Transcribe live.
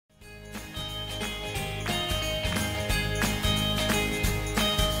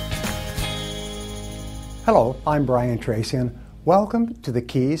Hello, I'm Brian Tracy, and welcome to the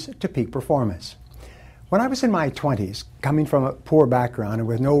Keys to Peak Performance. When I was in my 20s, coming from a poor background and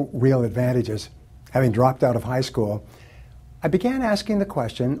with no real advantages, having dropped out of high school, I began asking the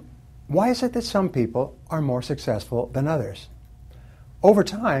question, why is it that some people are more successful than others? Over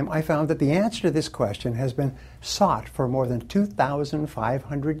time, I found that the answer to this question has been sought for more than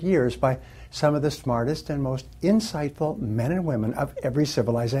 2,500 years by some of the smartest and most insightful men and women of every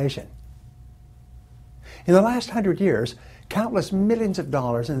civilization. In the last 100 years, countless millions of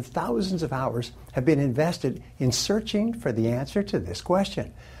dollars and thousands of hours have been invested in searching for the answer to this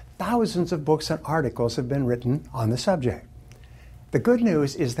question. Thousands of books and articles have been written on the subject. The good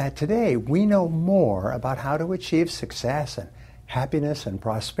news is that today we know more about how to achieve success and happiness and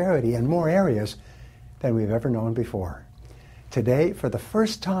prosperity in more areas than we've ever known before. Today, for the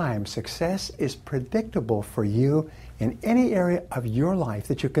first time, success is predictable for you in any area of your life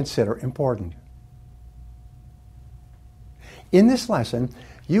that you consider important. In this lesson,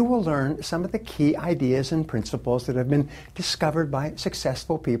 you will learn some of the key ideas and principles that have been discovered by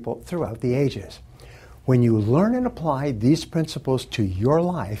successful people throughout the ages. When you learn and apply these principles to your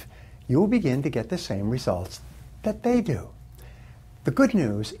life, you will begin to get the same results that they do. The good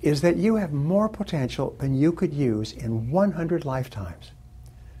news is that you have more potential than you could use in 100 lifetimes.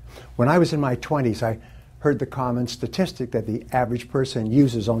 When I was in my 20s, I heard the common statistic that the average person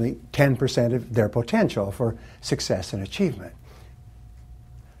uses only 10% of their potential for success and achievement.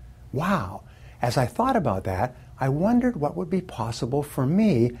 Wow! As I thought about that, I wondered what would be possible for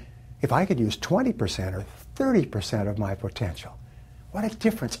me if I could use 20% or 30% of my potential. What a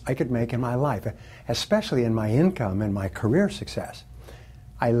difference I could make in my life, especially in my income and my career success.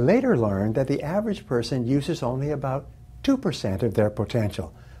 I later learned that the average person uses only about 2% of their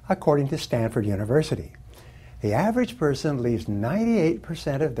potential, according to Stanford University. The average person leaves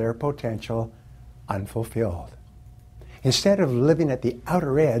 98% of their potential unfulfilled. Instead of living at the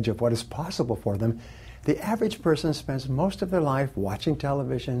outer edge of what is possible for them, the average person spends most of their life watching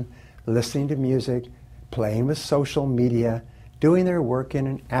television, listening to music, playing with social media, doing their work in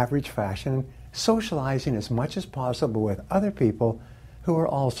an average fashion, socializing as much as possible with other people who are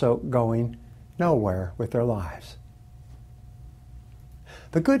also going nowhere with their lives.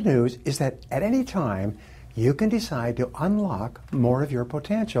 The good news is that at any time, you can decide to unlock more of your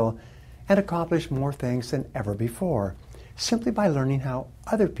potential and accomplish more things than ever before, simply by learning how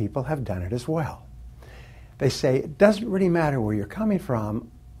other people have done it as well. They say it doesn't really matter where you're coming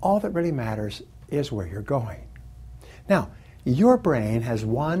from, all that really matters is where you're going. Now, your brain has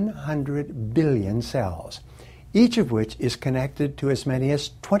 100 billion cells, each of which is connected to as many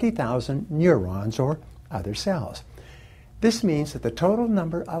as 20,000 neurons or other cells. This means that the total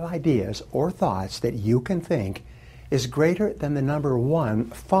number of ideas or thoughts that you can think is greater than the number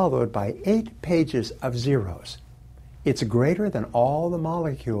 1 followed by 8 pages of zeros. It's greater than all the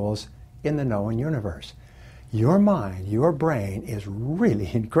molecules in the known universe. Your mind, your brain, is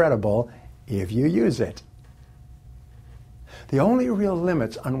really incredible if you use it. The only real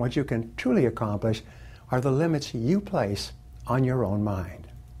limits on what you can truly accomplish are the limits you place on your own mind.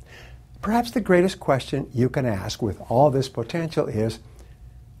 Perhaps the greatest question you can ask with all this potential is,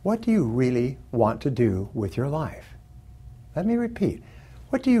 what do you really want to do with your life? Let me repeat.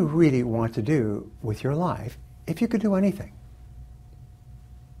 What do you really want to do with your life if you could do anything?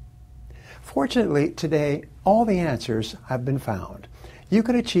 Fortunately, today, all the answers have been found. You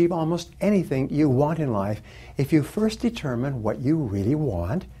can achieve almost anything you want in life if you first determine what you really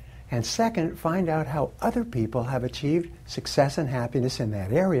want, and second, find out how other people have achieved success and happiness in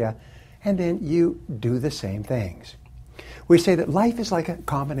that area, and then you do the same things. We say that life is like a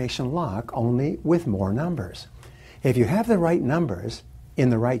combination lock, only with more numbers. If you have the right numbers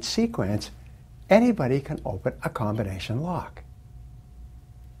in the right sequence, anybody can open a combination lock.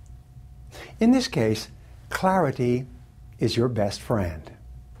 In this case, clarity is your best friend.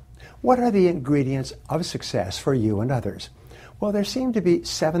 What are the ingredients of success for you and others? Well, there seem to be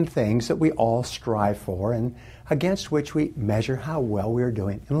 7 things that we all strive for and against which we measure how well we are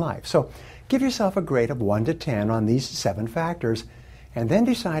doing in life. So give yourself a grade of 1 to 10 on these 7 factors, and then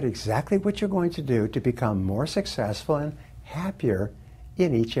decide exactly what you're going to do to become more successful and happier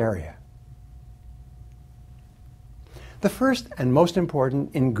in each area. The first and most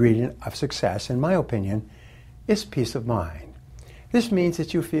important ingredient of success, in my opinion, is peace of mind. This means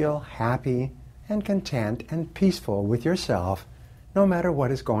that you feel happy and content and peaceful with yourself no matter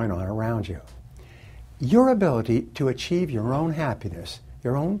what is going on around you. Your ability to achieve your own happiness,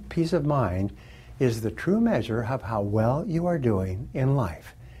 your own peace of mind, is the true measure of how well you are doing in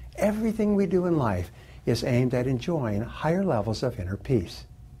life. Everything we do in life is aimed at enjoying higher levels of inner peace.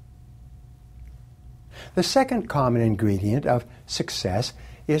 The second common ingredient of success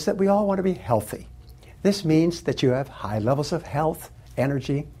is that we all want to be healthy. This means that you have high levels of health,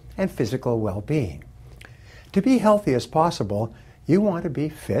 energy, and physical well-being. To be healthy as possible, you want to be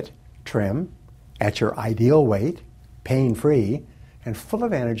fit, trim, at your ideal weight, pain-free, and full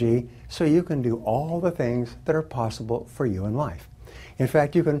of energy so you can do all the things that are possible for you in life. In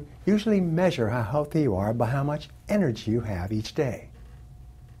fact, you can usually measure how healthy you are by how much energy you have each day.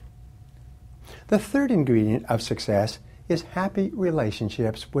 The third ingredient of success is happy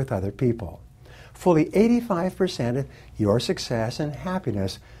relationships with other people. Fully 85% of your success and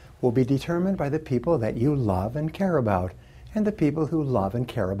happiness will be determined by the people that you love and care about, and the people who love and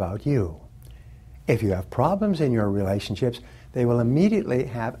care about you. If you have problems in your relationships, they will immediately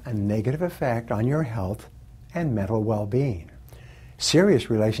have a negative effect on your health and mental well-being. Serious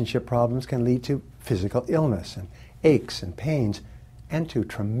relationship problems can lead to physical illness and aches and pains, and to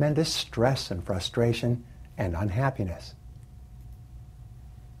tremendous stress and frustration and unhappiness.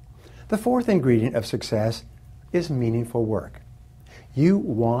 The fourth ingredient of success is meaningful work. You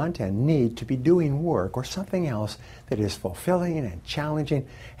want and need to be doing work or something else that is fulfilling and challenging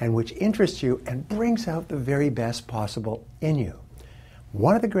and which interests you and brings out the very best possible in you.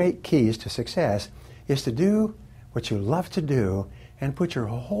 One of the great keys to success is to do what you love to do and put your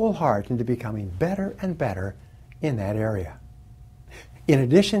whole heart into becoming better and better in that area. In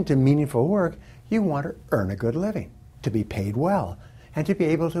addition to meaningful work, you want to earn a good living, to be paid well, and to be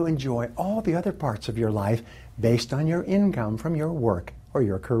able to enjoy all the other parts of your life based on your income from your work or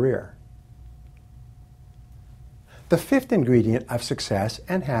your career. The fifth ingredient of success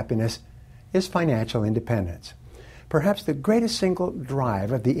and happiness is financial independence. Perhaps the greatest single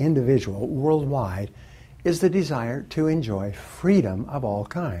drive of the individual worldwide is the desire to enjoy freedom of all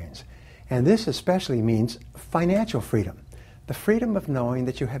kinds. And this especially means financial freedom, the freedom of knowing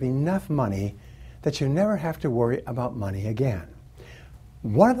that you have enough money that you never have to worry about money again.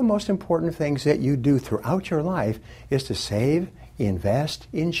 One of the most important things that you do throughout your life is to save, invest,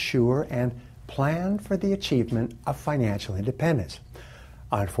 insure, and plan for the achievement of financial independence.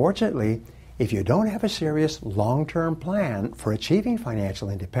 Unfortunately, if you don't have a serious long-term plan for achieving financial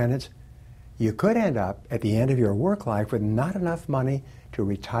independence, you could end up at the end of your work life with not enough money to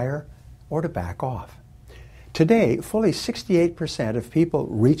retire or to back off. Today, fully 68% of people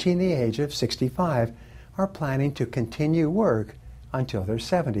reaching the age of 65 are planning to continue work until their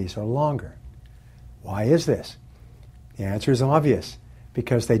 70s or longer. Why is this? The answer is obvious.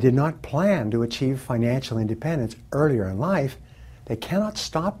 Because they did not plan to achieve financial independence earlier in life, they cannot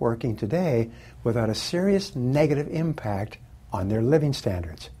stop working today without a serious negative impact on their living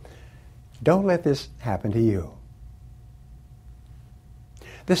standards. Don't let this happen to you.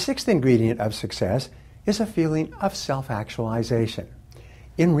 The sixth ingredient of success is a feeling of self-actualization.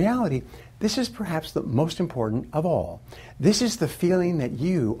 In reality, this is perhaps the most important of all. This is the feeling that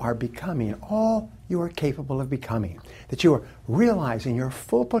you are becoming all you are capable of becoming, that you are realizing your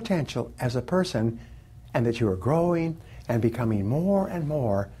full potential as a person, and that you are growing and becoming more and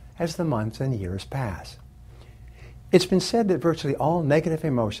more as the months and years pass. It's been said that virtually all negative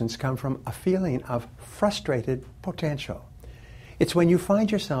emotions come from a feeling of frustrated potential. It's when you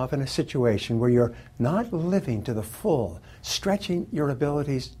find yourself in a situation where you're not living to the full, stretching your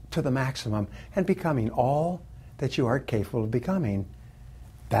abilities to the maximum and becoming all that you are capable of becoming.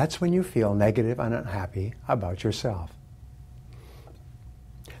 That's when you feel negative and unhappy about yourself.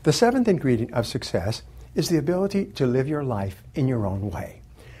 The seventh ingredient of success is the ability to live your life in your own way.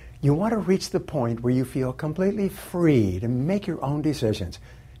 You want to reach the point where you feel completely free to make your own decisions,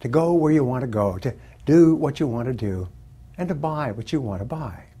 to go where you want to go, to do what you want to do, and to buy what you want to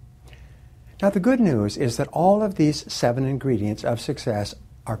buy. Now, the good news is that all of these 7 ingredients of success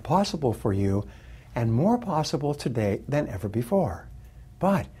are possible for you, and more possible today than ever before.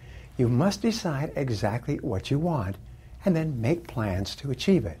 But you must decide exactly what you want and then make plans to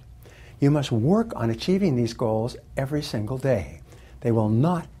achieve it. You must work on achieving these goals every single day. They will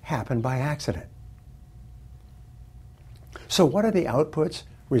not happen by accident. So what are the outputs,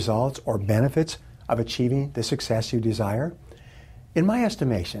 results, or benefits of achieving the success you desire? In my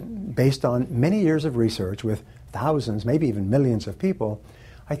estimation, based on many years of research with thousands, maybe even millions of people,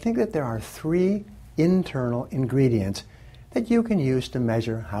 I think that there are 3 internal ingredients that you can use to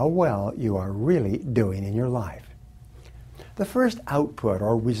measure how well you are really doing in your life. The first output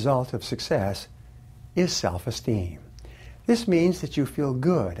or result of success is self-esteem. This means that you feel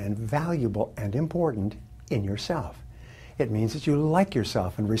good and valuable and important in yourself. It means that you like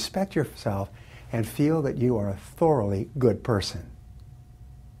yourself and respect yourself and feel that you are a thoroughly good person.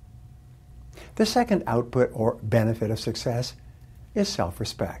 The second output or benefit of success is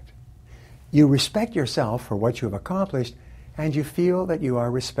self-respect. You respect yourself for what you have accomplished, and you feel that you are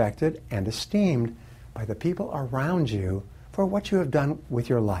respected and esteemed by the people around you for what you have done with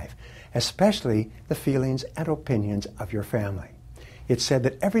your life, especially the feelings and opinions of your family. It's said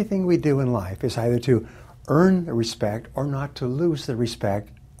that everything we do in life is either to earn the respect or not to lose the respect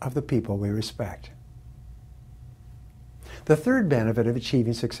of the people we respect. The third benefit of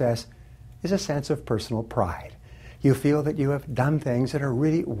achieving success is a sense of personal pride. You feel that you have done things that are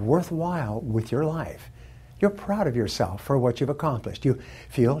really worthwhile with your life. You're proud of yourself for what you've accomplished. You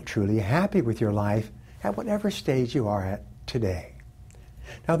feel truly happy with your life at whatever stage you are at today.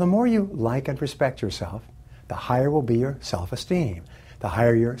 Now, the more you like and respect yourself, the higher will be your self-esteem. The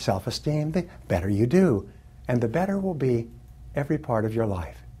higher your self-esteem, the better you do, and the better will be every part of your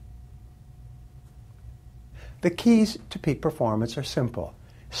life. The keys to peak performance are simple.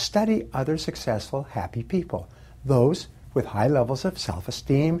 Study other successful, happy people, those with high levels of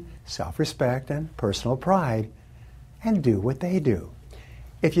self-esteem, self-respect, and personal pride, and do what they do.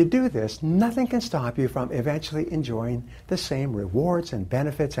 If you do this, nothing can stop you from eventually enjoying the same rewards and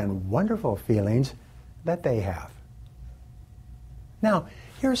benefits and wonderful feelings that they have. Now,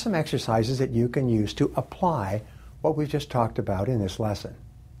 here are some exercises that you can use to apply what we've just talked about in this lesson.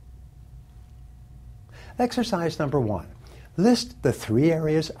 Exercise number 1. List the 3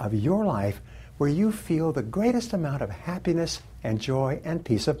 areas of your life where you feel the greatest amount of happiness and joy and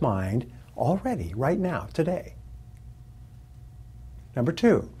peace of mind already, right now, today. Number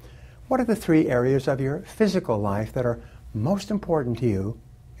 2. What are the 3 areas of your physical life that are most important to you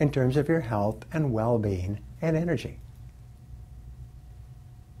in terms of your health and well-being and energy?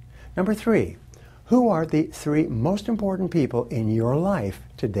 Number 3. Who are the 3 most important people in your life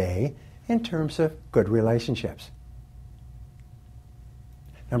today in terms of good relationships?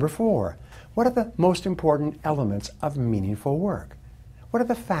 Number 4. What are the most important elements of meaningful work? What are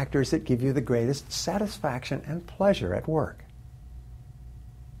the factors that give you the greatest satisfaction and pleasure at work?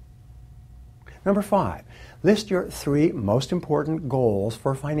 Number 5. List your 3 most important goals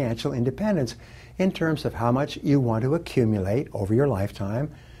for financial independence in terms of how much you want to accumulate over your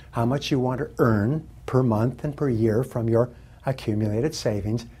lifetime, how much you want to earn per month and per year from your accumulated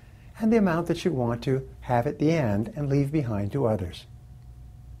savings, and the amount that you want to have at the end and leave behind to others.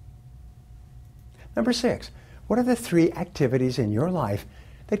 Number 6, what are the 3 activities in your life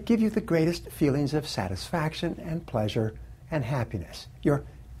that give you the greatest feelings of satisfaction and pleasure and happiness, your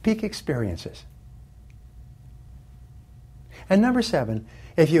peak experiences? And number 7,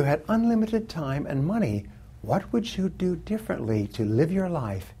 if you had unlimited time and money, what would you do differently to live your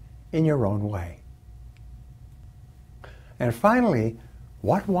life in your own way? And finally,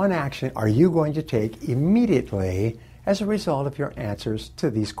 what one action are you going to take immediately as a result of your answers to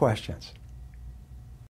these questions?